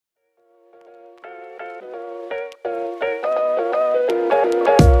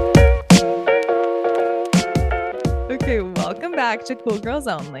back to Cool Girls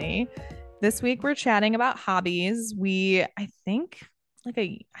Only. This week we're chatting about hobbies. I think,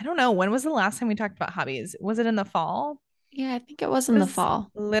 I don't know, when was the last time we talked about hobbies? Was it in the fall? Yeah, I think it was It in the was fall.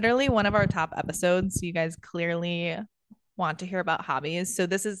 literally one of our top episodes. So you guys clearly want to hear about hobbies. So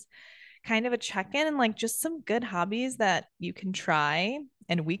this is kind of a check-in and like just some good hobbies that you can try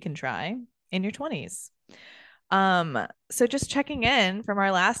and we can try in your 20s. So just checking in from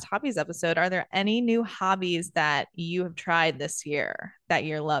our last hobbies episode, are there any new hobbies that you have tried this year that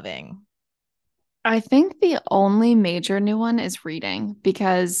you're loving? I think the only major new one is reading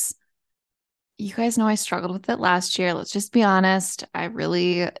because you guys know I struggled with it last year. Let's just be honest. I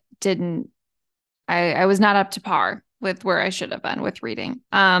really didn't, I was not up to par with where I should have been with reading.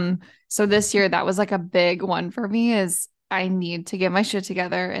 So this year that was like a big one for me is I need to get my shit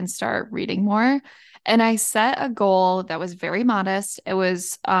together and start reading more. And I set a goal that was very modest. It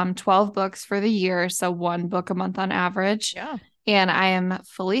was 12 books for the year, so one book a month on average. Yeah. And I am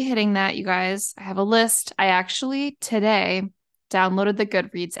fully hitting that, you guys. I have a list. I actually today downloaded the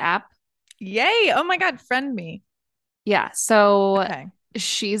Goodreads app. Yay. Oh my God, friend me. Yeah, so Okay.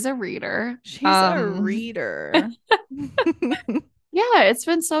 she's a reader. She's a reader. Yeah, it's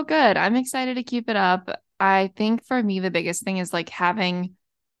been so good. I'm excited to keep it up. I think for me, the biggest thing is like having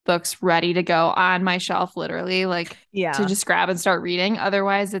books ready to go on my shelf, literally, like to Yeah. just grab and start reading.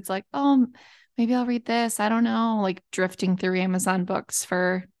 Otherwise, it's like, oh, maybe I'll read this. I don't know, like drifting through Amazon books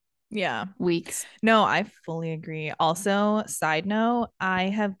for Yeah. weeks. No, I fully agree. Also, side note, I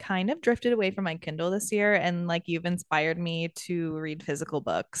have kind of drifted away from my Kindle this year, and like you've inspired me to read physical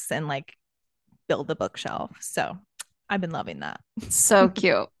books and like build a bookshelf. So I've been loving that. So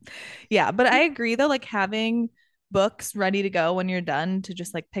cute. Yeah, but I agree though, like having books ready to go when you're done to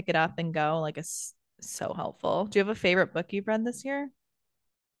just like pick it up and go, like is so helpful. Do you have a favorite book you've read this year?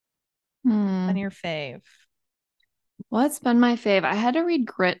 And Hmm. your fave? What's been my fave? I had to read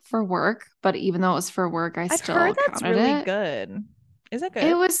Grit for work, but even though it was for work, I I've heard still that's counted really it. good. Is it It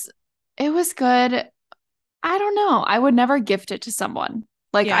good? was it was good. I don't know. I would never gift it to someone.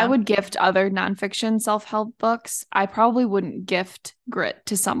 Like I Yeah. would gift other nonfiction self-help books. I probably wouldn't gift Grit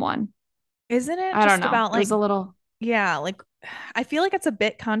to someone. Isn't it I don't just know. about It was like, a little, yeah, like I feel like it's a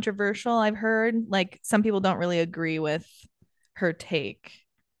bit controversial. I've heard like some people don't really agree with her take.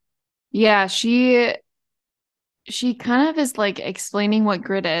 yeah, she kind of is like explaining what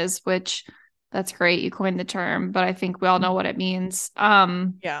grit is, which that's great. You coined the term, but I think we all know what it means.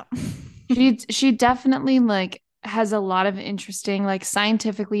 Yeah. She definitely like has a lot of interesting like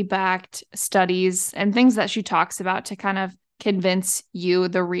scientifically backed studies and things that she talks about to kind of convince you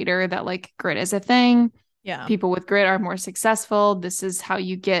the reader that like grit is a thing. Yeah. People with grit are more successful. This is how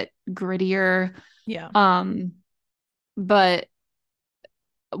you get grittier. Yeah. Um but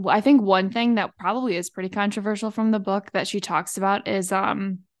I think one thing that probably is pretty controversial from the book that she talks about is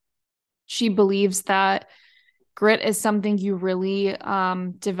she believes that grit is something you really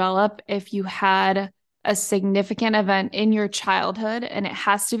develop if you had a significant event in your childhood, and it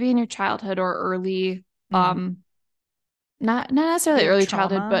has to be in your childhood or early, Mm. not necessarily Like early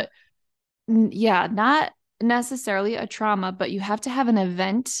childhood, trauma. but yeah, not necessarily a trauma, but you have to have an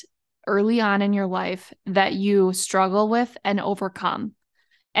event early on in your life that you struggle with and overcome.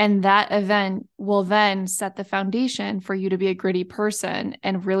 And that event will then set the foundation for you to be a gritty person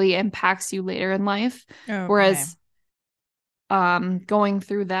and really impacts you later in life. Okay. Whereas going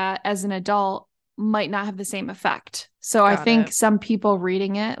through that as an adult might not have the same effect. So I Got think it. some people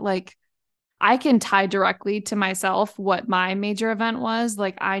reading it, like I can tie directly to myself what my major event was.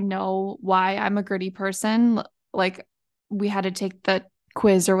 Like I know why I'm a gritty person. Like we had to take the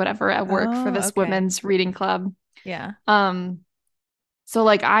quiz or whatever at work for Oh, this okay. women's reading club. Yeah. Um, so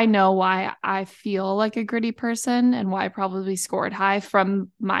like I know why I feel like a gritty person and why I probably scored high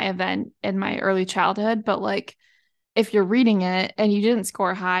from my event in my early childhood. But like if you're reading it and you didn't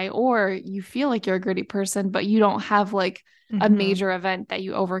score high, or you feel like you're a gritty person, but you don't have like a Mm-hmm. major event that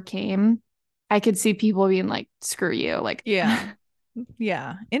you overcame, I could see people being like, screw you. Like, Yeah.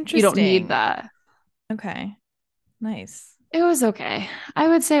 Yeah. you don't need Interesting. that. Okay. Nice. It was okay. I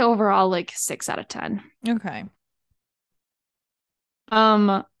would say overall, like 6 out of 10. Okay.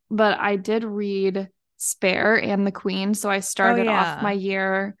 But I did read Spare and the Queen. So I Oh started off my yeah.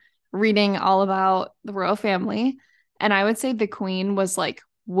 year reading all about the royal family. And I would say the Queen was like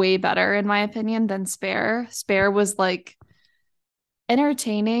way better, in my opinion, than Spare. Spare was like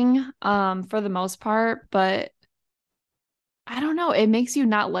entertaining for the most part, but I don't know, it makes you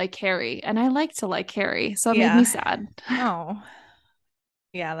not like Harry, and I like to like Harry, so it made me Yeah. sad. Oh.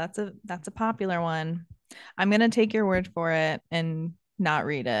 Yeah, that's a popular one. I'm gonna take your word for it and not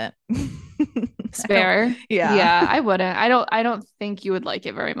read it. I don't, spare. yeah. Yeah, I wouldn't. I don't think you would like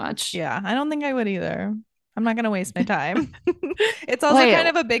it very much. Yeah, I don't think I would either. I'm not gonna waste my time. It's also Wait, kind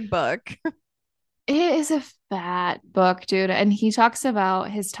of a big book. it is a fat book, dude. And he talks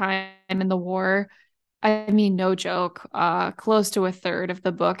about his time in the war. I mean, no joke, close to a third of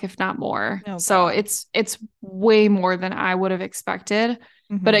the book, if not more. Oh So God. it's way more than I would have expected.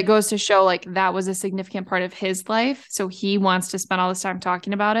 But it Hmm. goes to show like that was a significant part of his life. So he wants to spend all this time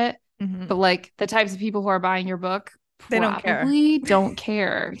talking about it. But Hmm. like the types of people who are buying your book They don't care. probably don't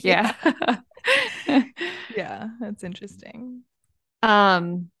care. Yeah. Yeah. Yeah, that's interesting.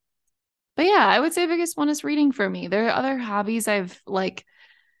 Um, but yeah, I would say biggest one is reading for me. There are other hobbies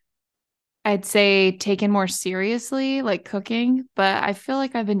I'd say taken more seriously, like cooking, but I feel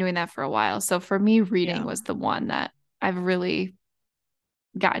like I've been doing that for a while. So for me, reading Yeah. was the one that I've really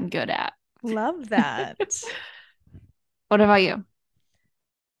gotten good at. Love that. What about you?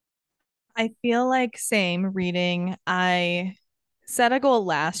 I feel like same reading. I set a goal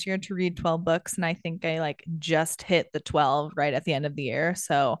last year to read 12 books and I think I like just hit the 12 right at the end of the year.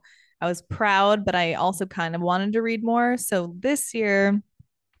 So I was proud, but I also kind of wanted to read more. So this year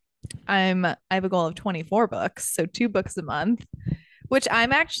I have a goal of 24 books, so 2 books a month, which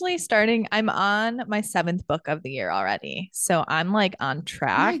I'm actually starting. I'm on my 7th book of the year already. So I'm like on My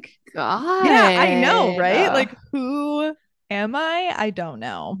track. Yeah, I know, God. right? Like who am I? I don't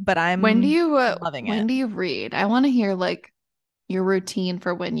know, but When do I'm you loving when it. do you read? I want to hear like your routine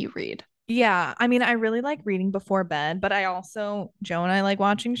for when you read. Yeah, I mean, I really like reading before bed, but I also, Joe and I like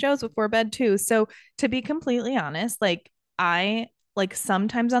watching shows before bed too. So, to be completely honest, like, I like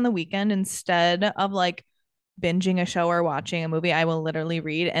sometimes on the weekend, instead of like binging a show or watching a movie, I will literally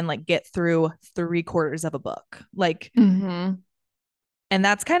read and like get through 3/4 of a book. Like, Mm-hmm. and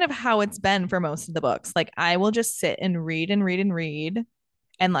that's kind of how it's been for most of the books. Like, I will just sit and read and read and read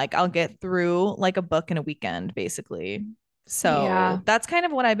and like I'll get through like a book in a weekend basically. So Yeah. that's kind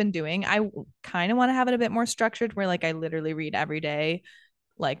of what I've been doing. I kind of want to have it a bit more structured where like I literally read every day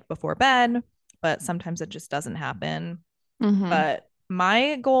like before bed, but sometimes it just doesn't happen. Mm-hmm. But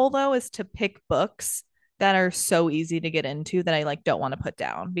my goal though is to pick books that are so easy to get into that I like don't want to put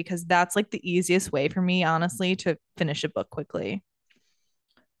down because that's like the easiest way for me honestly to finish a book quickly.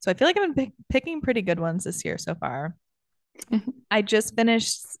 So I feel like I've been picking pretty good ones this year so far. I just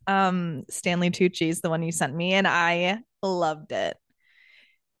finished Stanley Tucci's, the one you sent me, and I loved it.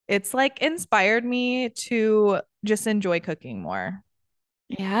 It's like inspired me to just enjoy cooking more.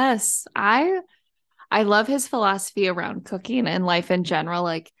 Yes. I love his philosophy around cooking and life in general,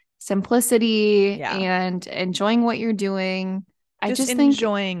 like simplicity Yeah. and enjoying what you're doing. I Just just think,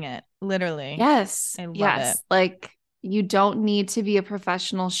 enjoying it, literally. yes, I love it. yes, like you don't need to be a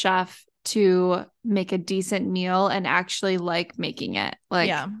professional chef to make a decent meal and actually like making it. Like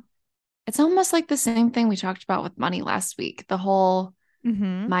Yeah. it's almost like the same thing we talked about with money last week, the whole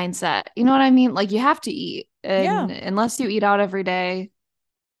Mm-hmm. mindset. You know what I mean? Like you have to eat, Yeah. and unless you eat out every day,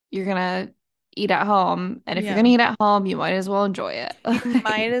 you're gonna eat at home. And if you're Yeah. gonna eat at home, you might as well enjoy You it.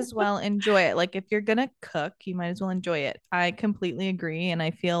 might as well enjoy it. Like if you're gonna cook, you might as well enjoy it. I completely agree. And I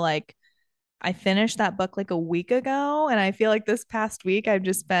feel like I finished that book like a week ago. And I feel like this past week I've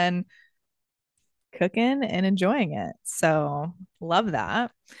just been cooking and enjoying it. So love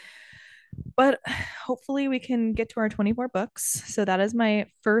that. But hopefully we can get to our 24 books. So that is my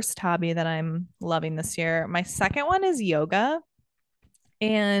first hobby that I'm loving this year. My second one is yoga.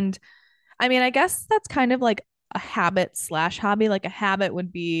 And I mean, I guess that's kind of like a habit slash hobby. Like a habit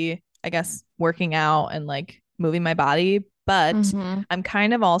would be, I guess, working out and like moving my body. But Hmm. I'm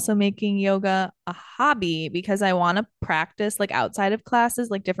kind of also making yoga a hobby because I want to practice like outside of classes,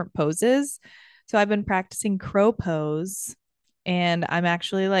 like different poses. So I've been practicing crow pose and I'm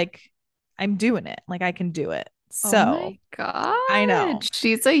actually like, I'm doing it. Like I can do it. Oh my So I God. know.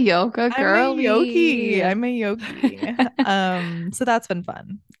 She's a yoga I'm a yogi. girly. I'm a yogi. So that's been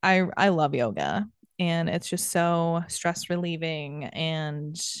fun. I love yoga and it's just so stress relieving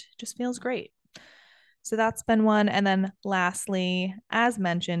and just feels great. So that's been one. And then lastly, as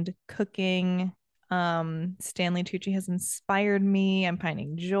mentioned, cooking. Stanley Tucci has inspired me. I'm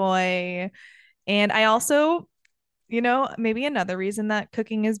finding joy. And I also maybe another reason that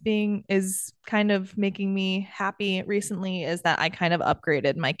cooking is kind of making me happy recently is that I kind of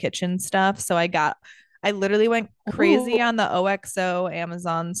upgraded my kitchen stuff. So I literally went crazy Ooh. on the OXO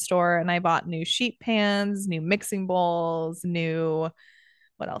Amazon store and I bought new sheet pans, new mixing bowls, new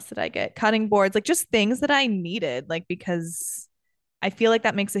what else did I get? Cutting boards, like just things that I needed, like because I feel like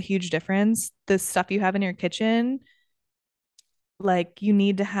that makes a huge difference. The stuff you have in your kitchen, like you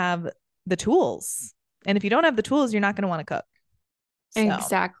need to have the tools. And if you don't have the tools, you're not going to want to cook. So,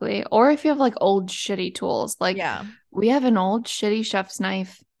 Exactly. Or if you have like old shitty tools, like yeah. we have an old shitty chef's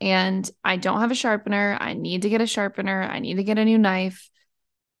knife and I don't have a sharpener. I need to get a sharpener. I need to get a new knife.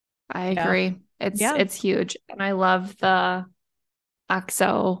 I Yeah. agree. It's Yeah. it's huge. And I love the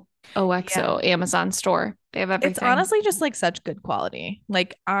OXO, Yeah. OXO Amazon store. They have It's everything. honestly just like such good quality.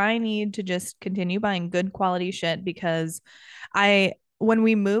 Like I need to just continue buying good quality shit because when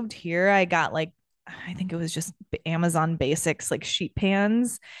we moved here, I got like I think it was just Amazon basics like sheet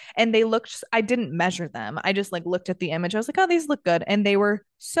pans and they looked I didn't measure them. I just like looked at the image. I was like, "Oh, these look good." And they were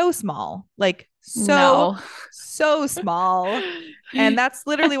so small. Like No. so small. And that's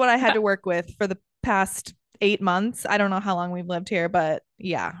literally what I had to work with for the past 8 months. I don't know how long we've lived here, but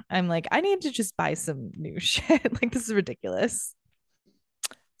yeah, I'm like, I need to just buy some new shit. Like, this is ridiculous.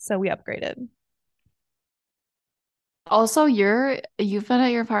 So we upgraded. Also, you've been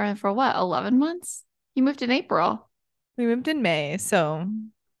at your apartment for what, 11 months? You moved in April. We moved in May. So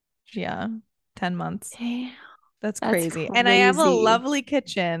yeah, 10 months. Damn, That's that's crazy. And I have a crazy. lovely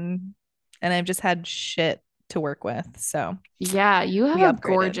kitchen and I've just had shit to work with. So Yeah, you have we a upgraded.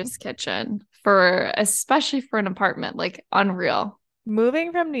 gorgeous kitchen for especially for an apartment, like unreal.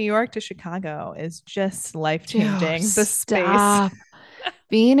 Moving from New York to Chicago is just life Dude, changing. The space. stop.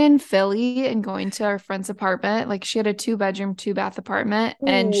 Being in Philly and going to our friend's apartment, like she had a 2 bedroom, 2 bath apartment,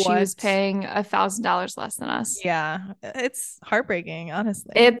 and she was What? paying $1,000 less than us. Yeah, it's heartbreaking,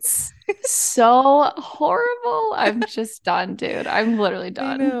 honestly. It's so horrible. I'm just done, dude. I'm literally I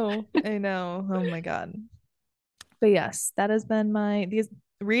done. know. I know. Oh my God. But yes, that has been my these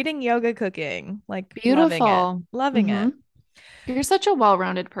reading, yoga, cooking, like loving it. Beautiful. Loving Hmm. it. You're such a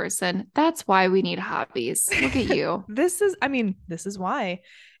well-rounded person. That's why we need hobbies. Look at you. I mean, this is why.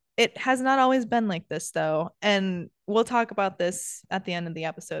 It has not always been like this though. And we'll talk about this at the end of the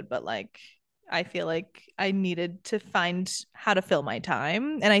episode, but like I feel like I needed to find how to fill my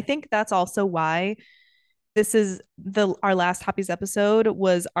time. And I think that's also why this is the our last Hobbies episode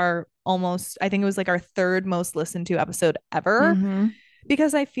was our almost I think it was like our third most listened to episode ever Hmm.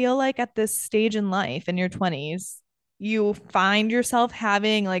 because I feel like at this stage in life in your 20s you find yourself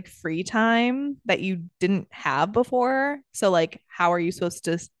having like free time that you didn't have before. So like how are you supposed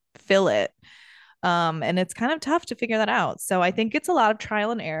to fill it? And it's kind of tough to figure that out. So I think it's a lot of trial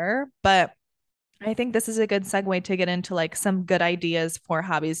and error, but I think this is a good segue to get into like some good ideas for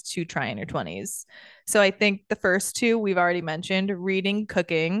hobbies to try in your 20s. So I think the first two we've already mentioned reading,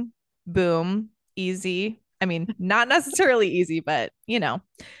 cooking, boom, easy. I mean, not necessarily easy, but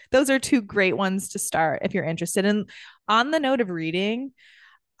those are two great ones to start if you're interested. And on the note of reading,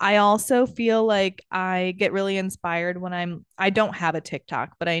 I also feel like I get really inspired when I don't have a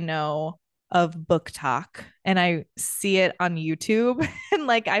TikTok, but I know of book talk and I see it on YouTube and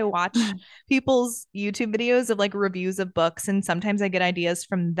like I watch people's YouTube videos of like reviews of books and sometimes I get ideas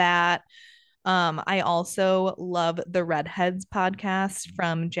from that. I also love the Redheads podcast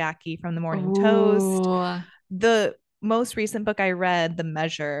from Jackie from the Morning Toast. Ooh. The most recent book I read, The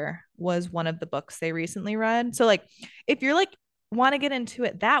Measure, was one of the books they recently read. So like if you're like want to get into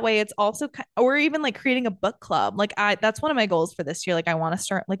it that way, it's also or even like creating a book club. Like I that's one of my goals for this year. Like I want to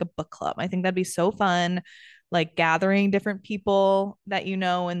start like a book club. I think that'd be so fun, like gathering different people that you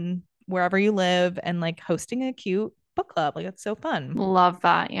know and wherever you live and like hosting a cute book club. Like it's so fun. Love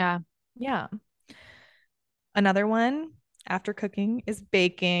that. Yeah. Yeah. Another one after cooking is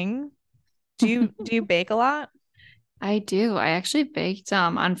baking. Do you bake a lot? I do. I actually baked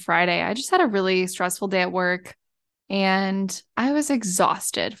on Friday. I just had a really stressful day at work and I was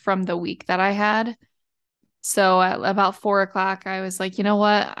exhausted from the week that I had. So at about 4 o'clock, I was like, you know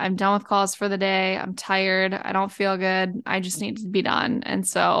what? I'm done with calls for the day. I'm tired. I don't feel good. I just need to be done. And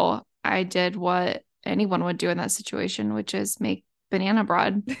so I did what anyone would do in that situation, which is make banana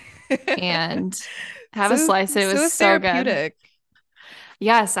bread and have a So slice. It was so so good. therapeutic.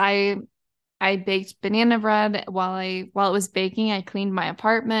 Yes, I baked banana bread while it was baking. I cleaned my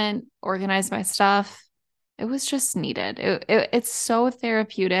apartment, organized my stuff. It was just needed. It's so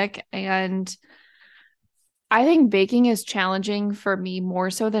therapeutic, and I think baking is challenging for me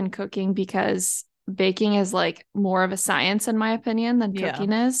more so than cooking because baking is like more of a science in my opinion than Yeah.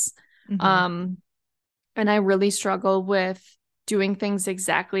 cooking is. Hmm. Um, and I really struggle with doing things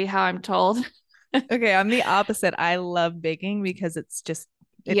exactly how I'm told. Okay, I'm the opposite. I love baking because it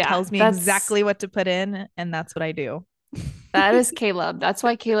Yeah, tells me exactly what to put in, and that's what I do. that is Caleb. That's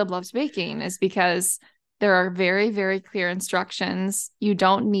why Caleb loves baking, is because there are very, very clear instructions. You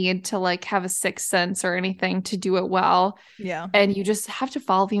don't need to like have a sixth sense or anything to do it well. Yeah. And you just have to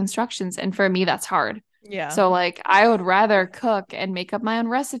follow the instructions. And for me, that's hard. Yeah. So like I would rather cook and make up my own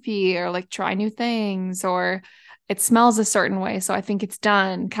recipe or like try new things or it smells a certain way, so I think it's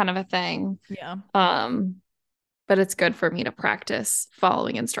done kind of a thing. Yeah. Um, but it's good for me to practice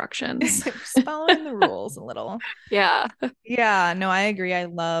following instructions. Just following the rules a little. Yeah. Yeah, no, I agree. I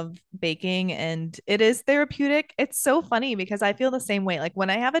love baking and it is therapeutic. It's so funny because I feel the same way. Like when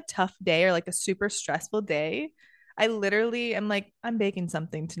I have a tough day or like a super stressful day, I literally am like, I'm baking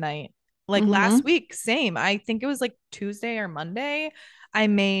something tonight. Like last Mm-hmm. week, same. I think it was like Tuesday or Monday. I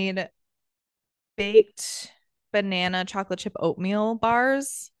made baked banana chocolate chip oatmeal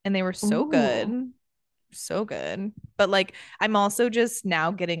bars and they were so Ooh. good. So good. But like I'm also just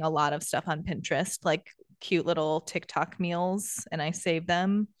now getting a lot of stuff on Pinterest, like cute little TikTok meals, and I save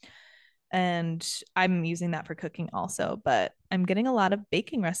them. And I'm using that for cooking also, but I'm getting a lot of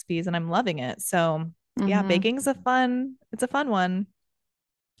baking recipes and I'm loving it. So yeah, Mm-hmm. it's a fun one.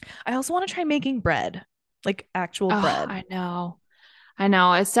 I also want to try making bread, like actual Oh, bread. I know. I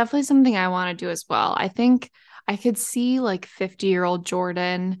know. It's definitely something I want to do as well. I think I could see like 50-year-old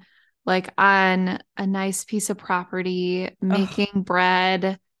Jordan like on a nice piece of property Oh, making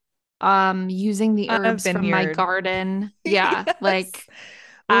bread, using the on a herbs from my vineyard. garden. Yeah, Yes. like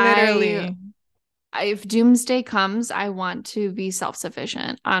I Literally. if doomsday comes, I want to be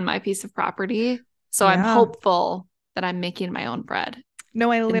self-sufficient on my piece of property. So I'm Yeah. hopeful that I'm making my own bread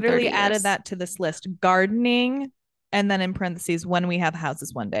No, I in literally 30 added years. that to this list. Gardening and then in parentheses when we have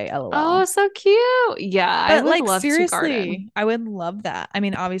houses one day, Oh, LOL. so cute. Yeah, I But would like love to garden. seriously, I would love that. I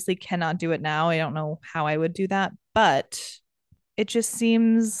mean, obviously cannot do it now. I don't know how I would do that, but it just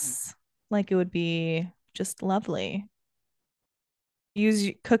seems like it would be just lovely.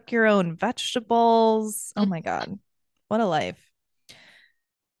 Cook your own vegetables. Oh my God. What a life.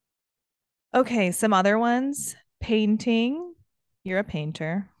 Okay, some other ones. Painting. You're a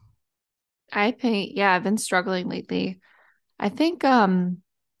painter. I paint, yeah, I've been struggling lately. I think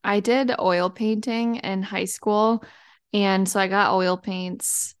I did oil painting in high school, and so I got oil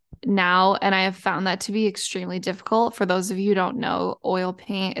paints now, and I have found that to be extremely difficult. For those of you who don't know, oil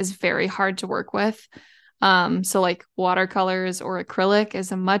paint is very hard to work with. So like watercolors or acrylic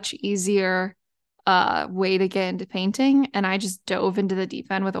is a much easier way to get into painting, and I just dove into the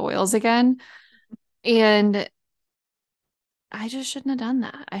deep end with oils again. And I just shouldn't have done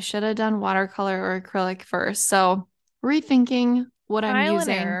that. I should have done watercolor or acrylic first. So, rethinking what I'm Trial and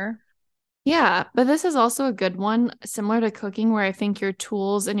using. error. Yeah, but this is also a good one, similar to cooking, where I think your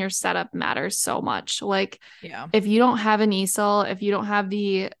tools and your setup matters so much. Like, Yeah. if you don't have an easel, if you don't have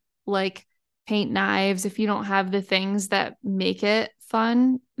the like paint knives, if you don't have the things that make it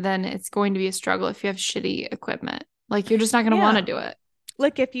fun, then it's going to be a struggle if you have shitty equipment. Like, you're just not going to want Yeah. to do it.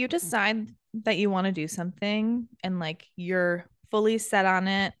 Like if you decide that you want to do something and like you're fully set on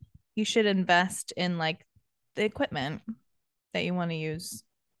it, you should invest in like the equipment that you want to use.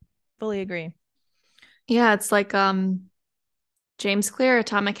 Fully agree. Yeah, it's like James Clear,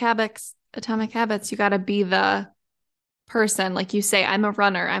 Atomic Habits. Atomic Habits, you got to be the person. Like you say, I'm a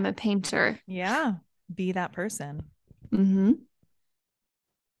runner, I'm a painter. Yeah. Be that person. Mm-hmm.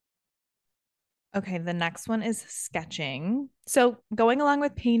 Okay, the next one is sketching. So, going along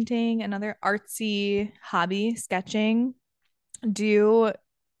with painting, another artsy hobby, sketching. Do you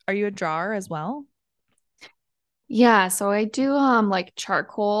are you a drawer as well? Yeah, so I do like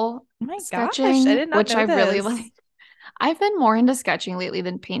charcoal Oh my gosh, I sketching, did not which know I really this. like. I've been more into sketching lately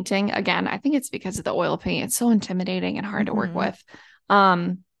than painting. Again, I think it's because of the oil paint. It's so intimidating and hard to work Mm-hmm. with.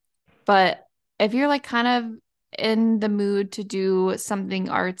 Um, but if you're like kind of in the mood to do something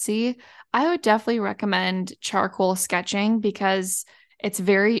artsy, I would definitely recommend charcoal sketching because it's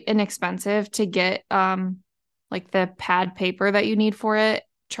very inexpensive to get like the pad paper that you need for it.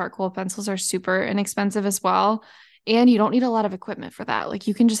 Charcoal pencils are super inexpensive as well. And you don't need a lot of equipment for that. Like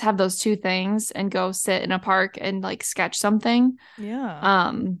you can just have those two things and go sit in a park and like sketch something. Yeah,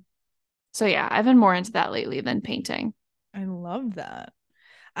 Um, so yeah, I've been more into that lately than painting. I love that.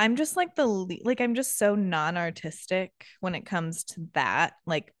 I'm just like I'm just so non-artistic when it comes to that,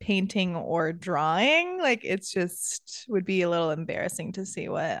 like painting or drawing. Like it's just would be a little embarrassing to see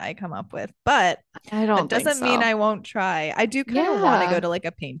what I come up with. But I that don't think doesn't mean so. I won't try. I do kind of want to go Yeah. to like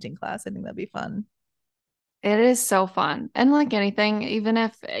a painting class. I think that'd be fun. It is so fun. And like anything, even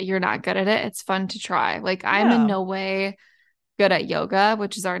if you're not good at it, it's fun to try. Like I'm in Yeah. no way good at yoga,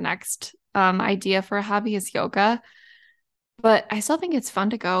 which is our next idea for a hobby is yoga. But I still think it's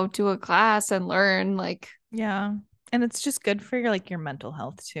fun to go to a class and learn like Yeah. And it's just good for your mental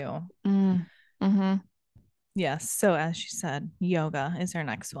health too. mm-hmm. Yes. So as she said, yoga is our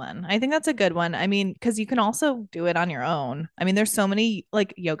next one. I think that's a good one. I mean, because you can also do it on your own. I mean, there's so many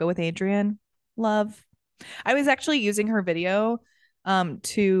like yoga with Adrienne. Love. I was actually using her video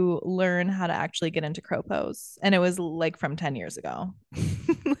to learn how to actually get into crow pose. And it was like from 10 years ago.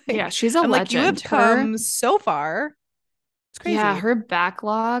 Yeah, Like, she's a I'm like, you legend. have come so far. It's Yeah, crazy. her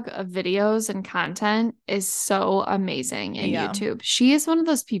backlog of videos and content is so amazing in Yeah. YouTube. She is one of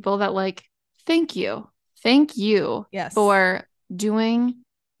those people that, like, thank you. Thank you Yes. for doing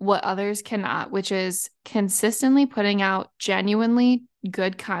what others cannot, which is consistently putting out genuinely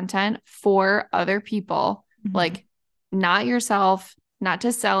good content for other people. Mhm. Like, not yourself, not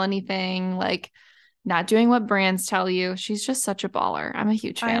to sell anything, like, not doing what brands tell you. She's just such a baller. I'm a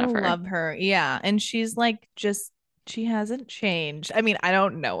huge I fan of her. love her. Yeah. And she's like, just, she hasn't changed. I mean, I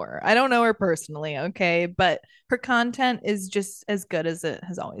don't know her. I don't know her personally. Okay. But her content is just as good as it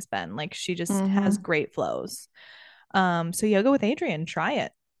has always been. Like, she just has Hmm. great flows. So yoga with Adrienne, try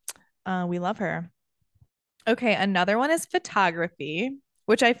it. We love her. Okay. Another one is photography,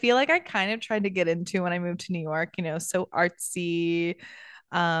 which I feel like I kind of tried to get into when I moved to New York, so artsy,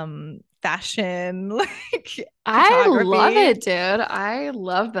 fashion, like I love photography. it, dude. I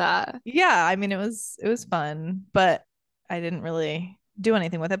love that. Yeah, I mean it was fun, but I didn't really do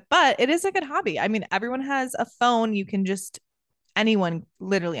anything with it. But it is a good hobby. I mean, everyone has a phone. You can just anyone,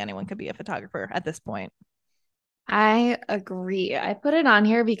 literally anyone could be a photographer at this point. I agree. I put it on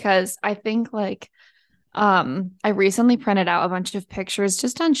here because I think like I recently printed out a bunch of pictures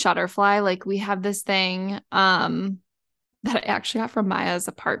just on Shutterfly. Like we have this thing that I actually got from Maya's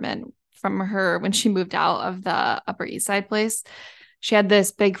apartment from her when she moved out of the Upper East Side place. She had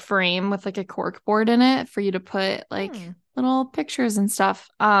this big frame with like a cork board in it for you to put like Hmm, little pictures and stuff.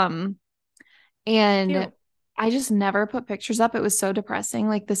 And cute. I just never put pictures up. It was so depressing,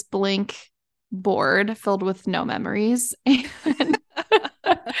 like this blank board filled with no memories. And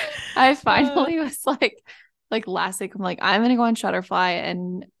I Uh, finally was like last week, I'm like, I'm gonna go on Shutterfly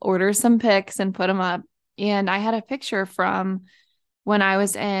and order some pics and put them up. And I had a picture from when I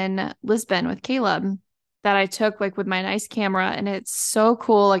was in Lisbon with Caleb that I took like with my nice camera, and it's so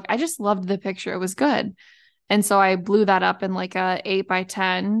cool. Like I just loved the picture. It was good. And so I blew that up in like a 8 by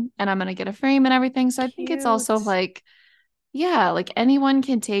 10, and I'm gonna get a frame and everything. So I think it's also cute. like, yeah, like anyone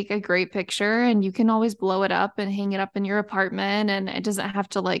can take a great picture and you can always blow it up and hang it up in your apartment, and it doesn't have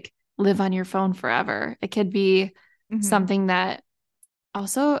to like live on your phone forever. It could be Hmm. something that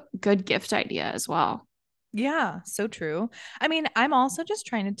also good gift idea as well. Yeah, so true. I mean, I'm also just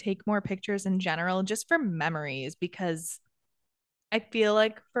trying to take more pictures in general, just for memories, because I feel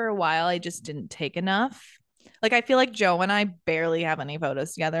like for a while I just didn't take enough. Like I feel like Joe and I barely have any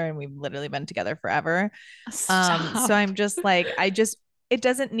photos together and we've literally been together forever. So Stop. I'm just like, it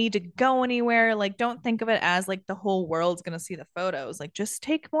doesn't need to go anywhere. Like, don't think of it as like the whole world's gonna see the photos. Like, just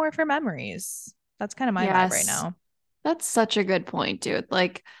take more for memories. That's kind of my vibe right Yes. now. That's such a good point, dude.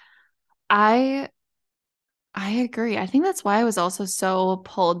 Like I I agree. I think that's why I was also so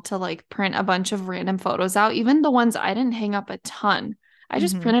pulled to like print a bunch of random photos out, even the ones I didn't hang up a ton. I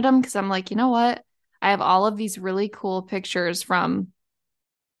just Hmm. printed them because I'm like, you know what? I have all of these really cool pictures from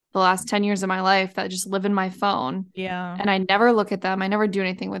the last 10 years of my life that just live in my phone. Yeah. And I never look at them. I never do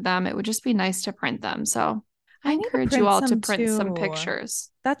anything with them. It would just be nice to print them. So I I need to encourage you print all to some print some too.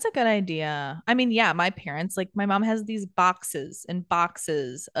 pictures. That's a good idea. I mean, yeah, my parents, like my mom has these boxes and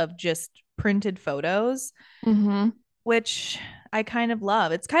boxes of just printed photos, Hmm. which I kind of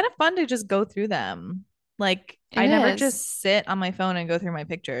love. It's kind of fun to just go through them. Like, It I never is. just sit on my phone and go through my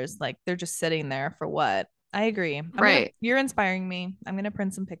pictures. Like, they're just sitting there for what? I agree. Right. You're inspiring me. I'm gonna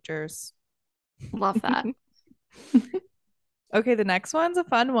print some pictures. Love that. Okay, the next one's a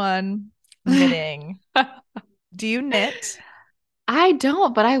fun one. Knitting. Do you knit? I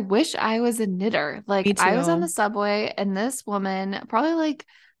don't, but I wish I was a knitter. Like Me I was on the too. subway and this woman, probably like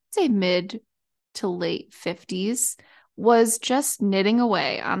say mid to late 50s, was just knitting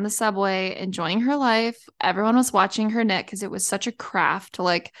away on the subway, enjoying her life. Everyone was watching her knit because it was such a craft.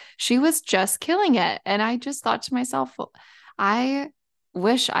 Like she was just killing it. And I just thought to myself, "Well, I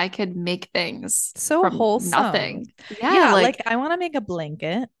wish I could make things So from wholesome. nothing." Yeah, Yeah, like like I want to make a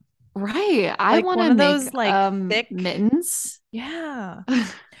blanket, right. I like want one to of make those like thick. mittens. Yeah.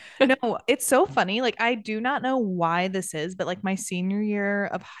 No, it's so funny. Like, I do not know why this is, but like my senior year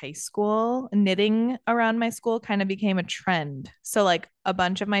of high school, knitting around my school kind of became a trend. So, like, a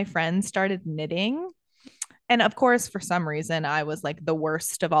bunch of my friends started knitting. And of course, for some reason, I was like the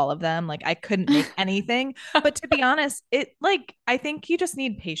worst of all of them. Like, I couldn't make anything. But to be honest, I think you just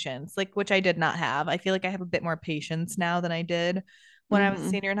need patience, like, which I did not have. I feel like I have a bit more patience now than I did when I was a Hmm.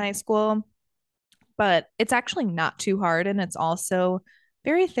 senior in high school, but it's actually not too hard and it's also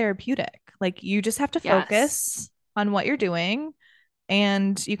very therapeutic. Like you just have to Yes. focus on what you're doing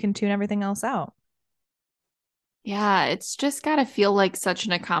and you can tune everything else out. Yeah, it's just got to feel like such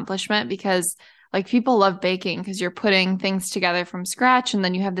an accomplishment because like people love baking because you're putting things together from scratch and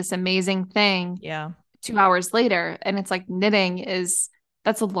then you have this amazing thing Yeah. 2 hours later. And it's like knitting is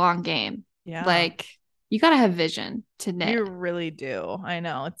that's a long game. Yeah. Like you got to have vision to You knit. really do. I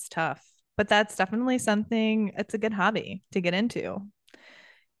know it's tough, but that's definitely something, it's a good hobby to get into.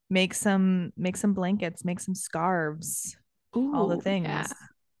 Make some blankets, make some scarves, all the Ooh, yeah. things.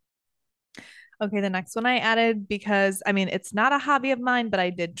 Okay, the next one I added because I mean, it's not a hobby of mine, but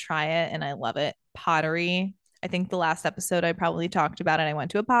I did try it and I love it. Pottery. I think the last episode I probably talked about it. I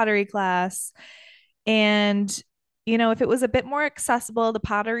went to a pottery class and if it was a bit more accessible, the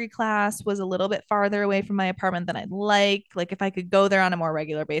pottery class was a little bit farther away from my apartment than I'd like. Like if I could go there on a more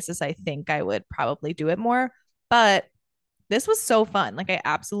regular basis, I think I would probably do it more. But this was so fun. Like I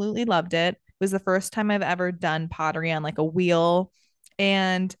absolutely loved it. It was the first time I've ever done pottery on like a wheel.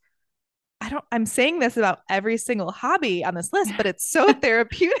 And I'm saying this about every single hobby on this list, but it's so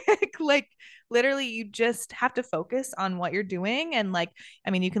therapeutic. Like literally you just have to focus on what you're doing and like I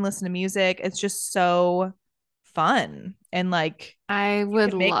mean you can listen to music. It's just so fun and like I you would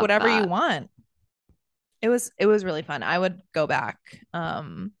can make love whatever you that. want. It was really fun. I would go back.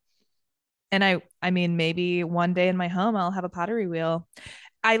 And I mean maybe one day in my home I'll have a pottery wheel.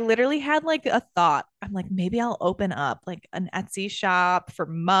 I literally had like a thought. I'm like, maybe I'll open up like an Etsy shop for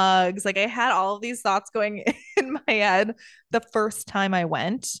mugs. Like I had all of these thoughts going in my head the first time I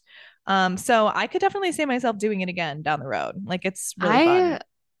went. So I could definitely see myself doing it again down the road. Like it's really fun. I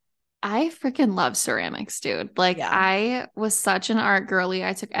I freaking love ceramics, dude. Like Yeah. I was such an art girly.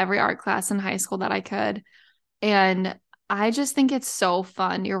 I took every art class in high school that I could. And I just think it's so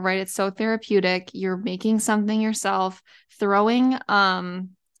fun. You're right, it's so therapeutic. You're making something yourself. Throwing on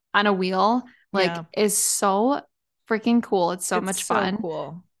a wheel like Yeah. is so freaking cool. It's so It's much so fun.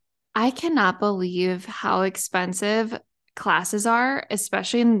 cool. I cannot believe how expensive classes are,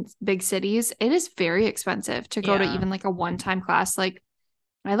 especially in big cities. It is very expensive to go to Yeah. even like a one-time class. Like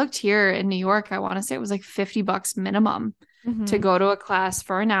I looked here in New York, I want to say it was like $50 minimum to Hmm. go to a class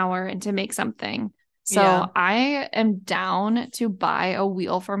for an hour and to make something. Yeah. So I am down to buy a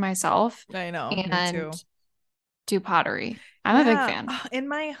wheel for myself I know. Me and too. do pottery. I'm a big Yeah. fan. In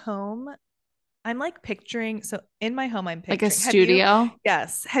my home, I'm like picturing, so in my home, I'm Like a picturing. studio.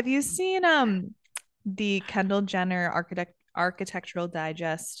 Yes. Have you seen the Kendall Jenner Architectural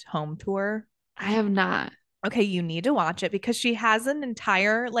Digest home tour? I have not. Okay, you need to watch it because she has an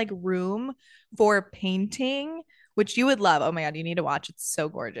entire like room for painting, which you would love. Oh my God, you need to watch. It's so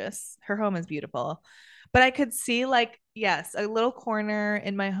gorgeous. Her home is beautiful. But I could see like, yes, a little corner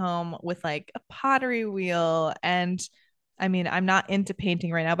in my home with like a pottery wheel. And I mean, I'm not into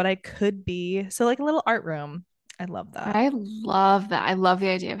painting right now, but I could be. So like a little art room. I love that. I love that. I love the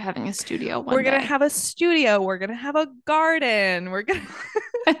idea of having a studio We're one gonna day. have a studio. We're gonna have a garden. We're gonna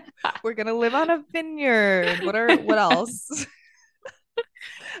we're gonna live on a vineyard. What else?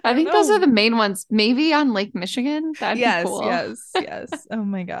 I I don't think those are know. the main ones. Maybe on Lake Michigan. That'd be Yes, cool. yes, yes. Oh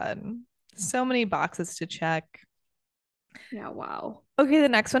my God. So many boxes to check. Yeah, wow. Okay, the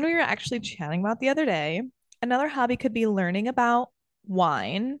next one we were actually chatting about the other day. Another hobby could be learning about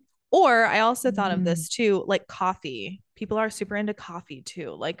wine. Or I also thought of Mm. this too, like coffee. People are super into coffee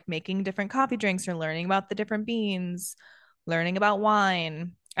too, like making different coffee drinks or learning about the different beans, learning about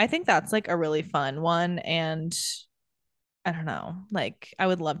wine. I think that's like a really fun one. And I don't know, like I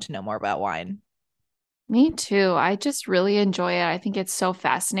would love to know more about wine. Me too. I just really enjoy it. I think it's so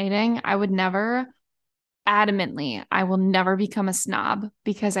fascinating. I would never, adamantly, I will never become a snob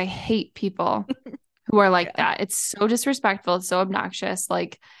because I hate people who are like Yeah. that. It's so disrespectful. It's so obnoxious.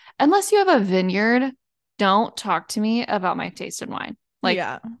 Like, unless you have a vineyard, don't talk to me about my taste in wine. Like,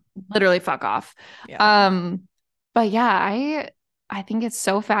 Yeah. literally fuck off. Yeah. Um, but yeah, I think it's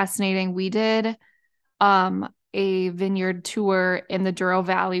so fascinating. We did a vineyard tour in the Douro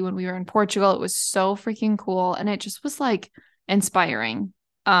Valley when we were in Portugal. It was so freaking cool and it just was like inspiring.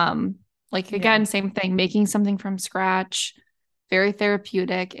 Like Yeah. again, same thing, making something from scratch, very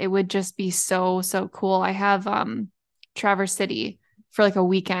therapeutic. It would just be so cool. I have Traverse City for like a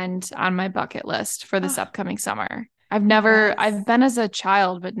weekend on my bucket list for this Oh, upcoming summer. I've yes. been as a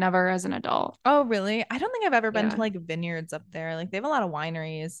child, but never as an adult. Oh, really? I don't think I've ever been to Yeah. like vineyards up there. Like they have a lot of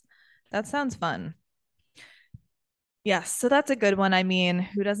wineries. That sounds fun. Yes, so that's a good one. I mean,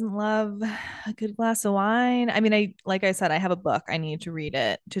 who doesn't love a good glass of wine? I mean, like I said, I have a book. I need to read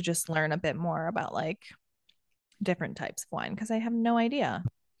it to just learn a bit more about like different types of wine because I have no idea.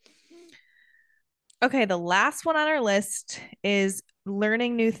 Okay, the last one on our list is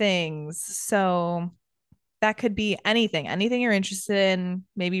learning new things. So that could be anything you're interested in,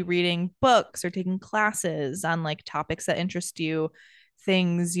 maybe reading books or taking classes on like topics that interest you,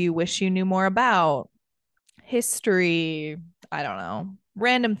 things you wish you knew more about, history, I don't know,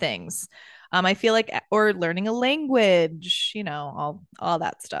 random things. I feel like, or learning a language, all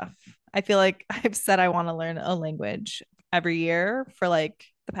that stuff. I feel like I've said I want to learn a language every year for like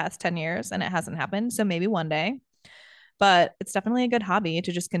the past 10 years and it hasn't happened. So maybe one day, but it's definitely a good hobby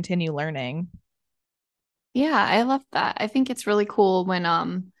to just continue learning. Yeah, I love that. I think it's really cool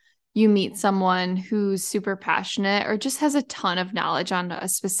when you meet someone who's super passionate or just has a ton of knowledge on a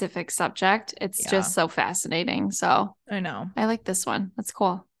specific subject. It's Yeah, just so fascinating. So I know. I like this one. That's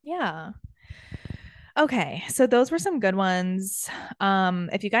cool. Yeah. Okay, so those were some good ones.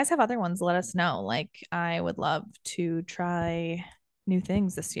 If you guys have other ones, let us know. Like, I would love to try new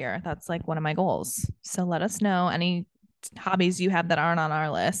things this year. That's like one of my goals. So let us know any hobbies you have that aren't on our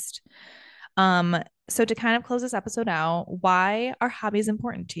list. Um, so to kind of close this episode out, why are hobbies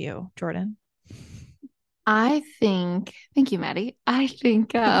important to you, Jordan? Thank you, Maddie. I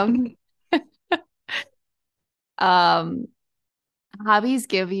think um hobbies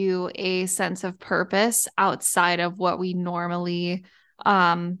give you a sense of purpose outside of what we normally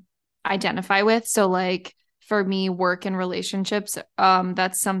um identify with. So like for me, work and relationships,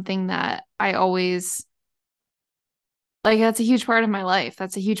 that's something that I always like, that's a huge part of my life.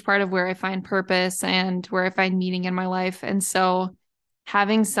 That's a huge part of where I find purpose and where I find meaning in my life. And so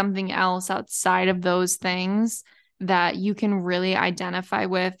having something else outside of those things that you can really identify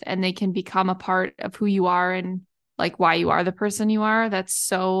with and they can become a part of who you are and like why you are the person you are, that's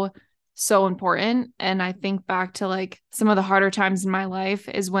so important. And I think back to like some of the harder times in my life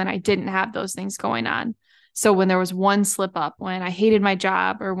is when I didn't have those things going on. So when there was one slip up, when I hated my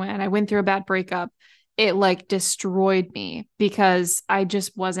job or when I went through a bad breakup, it like destroyed me because I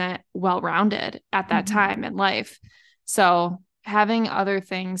just wasn't well rounded at that Mhm. time in life. So having other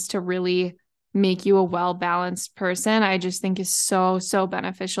things to really make you a well balanced person, I just think is so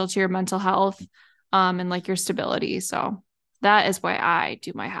beneficial to your mental health, and like your stability. So that is why I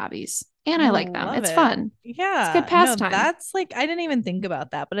do my hobbies and I I like them. love It's it. fun. It's good Yeah, no, pastime. that's like, I didn't even think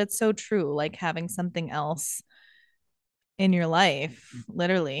about that, but it's so true. Like having something else in your life,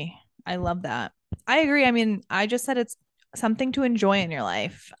 literally. I love that. I agree. I mean, I just said it's something to enjoy in your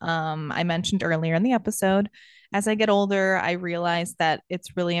life. I mentioned earlier in the episode, as I get older, I realize that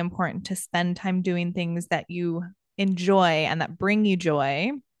it's really important to spend time doing things that you enjoy and that bring you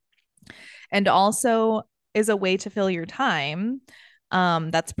joy, and also is a way to fill your time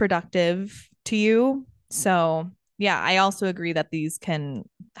that's productive to you. So, yeah, I also agree that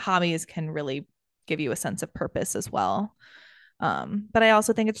hobbies can really give you a sense of purpose as well. But I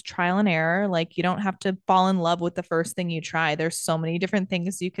also think it's trial and error. Like you don't have to fall in love with the first thing you try. There's so many different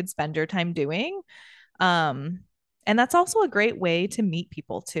things you could spend your time doing. Um, and that's also a great way to meet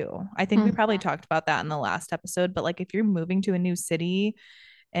people too. I think we probably Mhm. talked about that in the last episode, but like if you're moving to a new city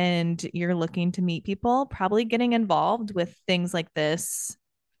and you're looking to meet people, probably getting involved with things like this,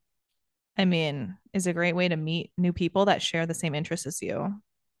 I mean, is a great way to meet new people that share the same interests as you.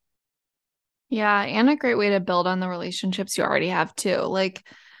 Yeah, and a great way to build on the relationships you already have too. Like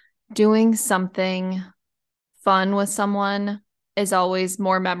doing something fun with someone is always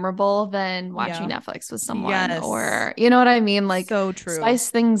more memorable than watching Yeah. Netflix with someone Yes. or you know what I mean? Like So true. spice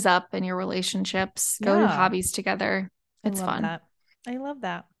things up in your relationships, go do Yeah. hobbies together. I It's love fun. that. I love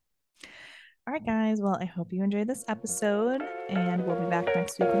that. All right, guys. Well, I hope you enjoyed this episode, and we'll be back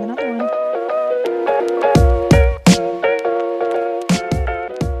next week with another one.